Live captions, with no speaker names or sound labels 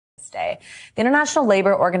Day. The International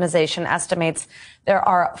Labor Organization estimates there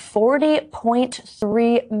are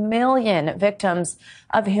 40.3 million victims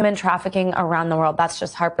of human trafficking around the world. That's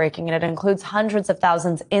just heartbreaking, and it includes hundreds of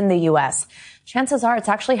thousands in the U.S. Chances are it's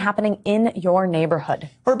actually happening in your neighborhood.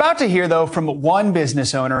 We're about to hear, though, from one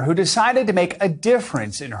business owner who decided to make a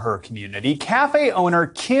difference in her community. Cafe owner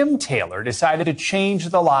Kim Taylor decided to change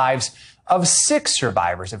the lives of 6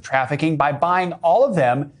 survivors of trafficking by buying all of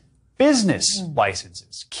them business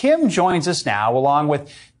licenses. Kim joins us now along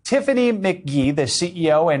with Tiffany McGee, the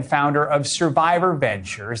CEO and founder of Survivor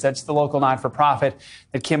Ventures. That's the local not-for-profit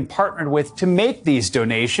that Kim partnered with to make these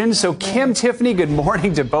donations. So Kim, Tiffany, good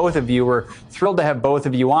morning to both of you. We're thrilled to have both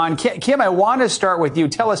of you on. Kim, I want to start with you.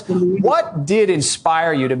 Tell us, what did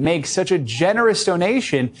inspire you to make such a generous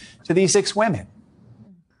donation to these 6 women?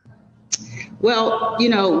 Well, you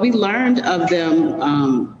know, we learned of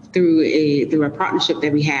them through a partnership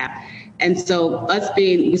that we have. And so us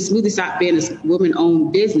being, Smoothie Stop being a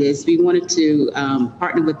woman-owned business, we wanted to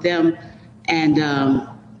partner with them and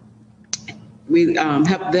we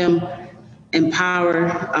help them empower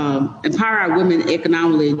our women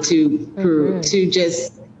economically to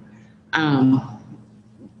just,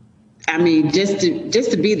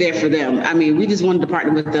 just to be there for them. I mean, we just wanted to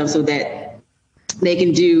partner with them so that they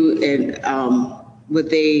can do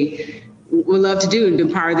what they would love to do and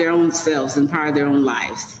empower their own selves, empower their own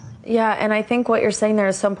lives. Yeah, and I think what you're saying there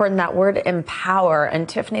is so important, that word empower. And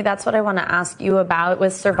Tiffany, that's what I want to ask you about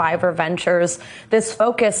with Survivor Ventures, this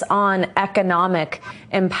focus on economic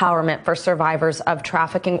empowerment for survivors of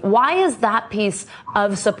trafficking. Why is that piece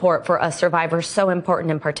of support for us survivors so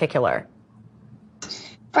important in particular?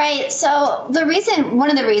 Right. So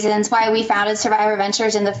one of the reasons why we founded Survivor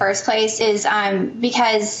Ventures in the first place is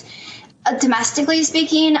because domestically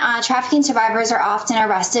speaking, trafficking survivors are often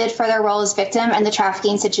arrested for their role as victim in the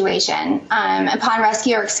trafficking situation. Upon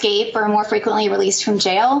rescue or escape, or more frequently released from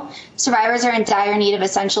jail, survivors are in dire need of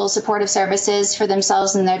essential supportive services for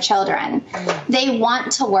themselves and their children. They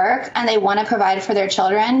want to work and they want to provide for their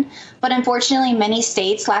children, but unfortunately, many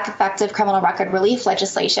states lack effective criminal record relief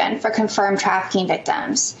legislation for confirmed trafficking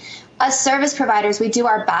victims. As service providers, we do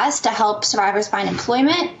our best to help survivors find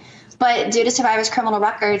employment, but due to survivors' criminal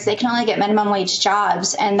records, they can only get minimum wage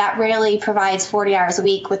jobs, and that rarely provides 40 hours a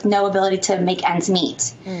week with no ability to make ends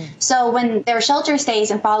meet. So when their shelter stays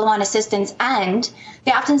and follow-on assistance end,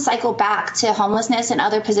 they often cycle back to homelessness and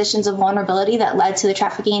other positions of vulnerability that led to the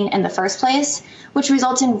trafficking in the first place, which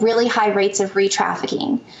results in really high rates of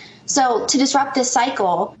re-trafficking. So to disrupt this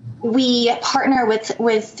cycle, we partner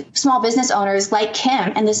with small business owners like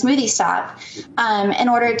Kim and the Smoothie Stop in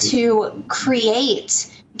order to create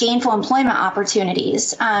gainful employment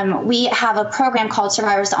opportunities. We have a program called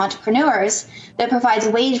Survivors to Entrepreneurs that provides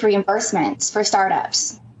wage reimbursements for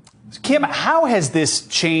startups. Kim, how has this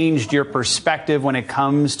changed your perspective when it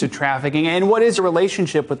comes to trafficking, and what is the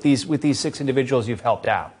relationship with these 6 individuals you've helped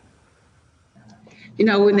out? You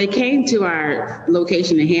know, when they came to our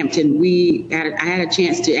location in Hampton, I had a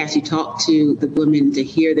chance to actually talk to the women, to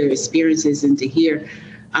hear their experiences and to hear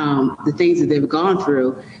the things that they've gone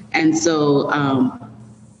through. And so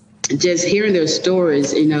just hearing their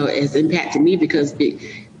stories, you know, has impacted me, because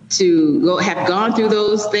to have gone through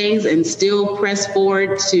those things and still press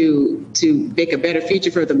forward to make a better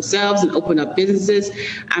future for themselves and open up businesses.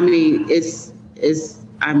 I mean,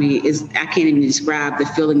 I can't even describe the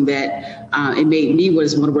feeling that it made me want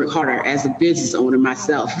to work harder as a business owner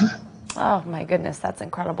myself. Oh, my goodness, that's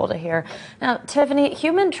incredible to hear. Now, Tiffany,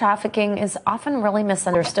 human trafficking is often really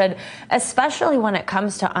misunderstood, especially when it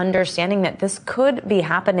comes to understanding that this could be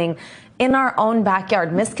happening in our own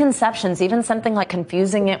backyard. Misconceptions, even something like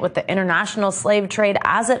confusing it with the international slave trade,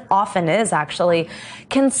 as it often is actually,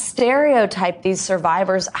 can stereotype these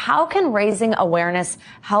survivors. How can raising awareness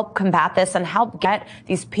help combat this and help get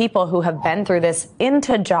these people who have been through this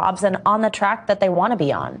into jobs and on the track that they want to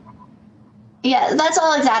be on? Yeah, that's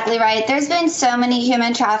all exactly right. There's been so many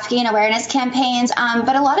human trafficking awareness campaigns,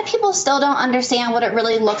 but a lot of people still don't understand what it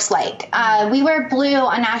really looks like. We wear blue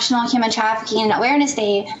on National Human Trafficking Awareness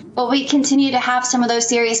Day, but we continue to have some of those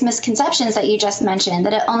serious misconceptions that you just mentioned,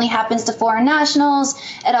 that it only happens to foreign nationals,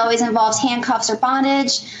 it always involves handcuffs or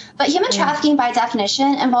bondage. But human trafficking, by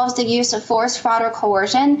definition, involves the use of force, fraud, or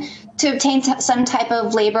coercion to obtain some type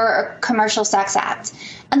of labor or commercial sex act.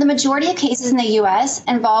 And the majority of cases in the U.S.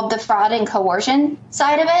 involve the fraud and coercion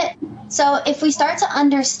side of it. So if we start to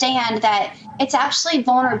understand that it's actually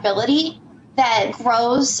vulnerability that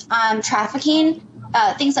grows trafficking,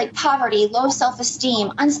 things like poverty, low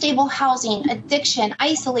self-esteem, unstable housing, addiction,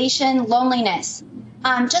 isolation, loneliness,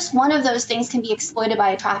 just one of those things can be exploited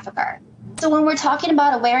by a trafficker. So when we're talking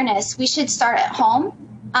about awareness, we should start at home.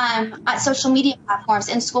 at social media platforms,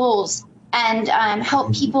 in schools, and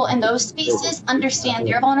help people in those spaces understand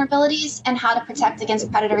their vulnerabilities and how to protect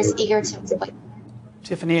against predators eager to exploit.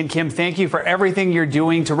 Tiffany and Kim, thank you for everything you're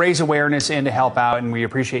doing to raise awareness and to help out, and we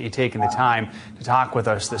appreciate you taking the time to talk with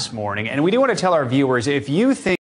us this morning. And we do want to tell our viewers, if you think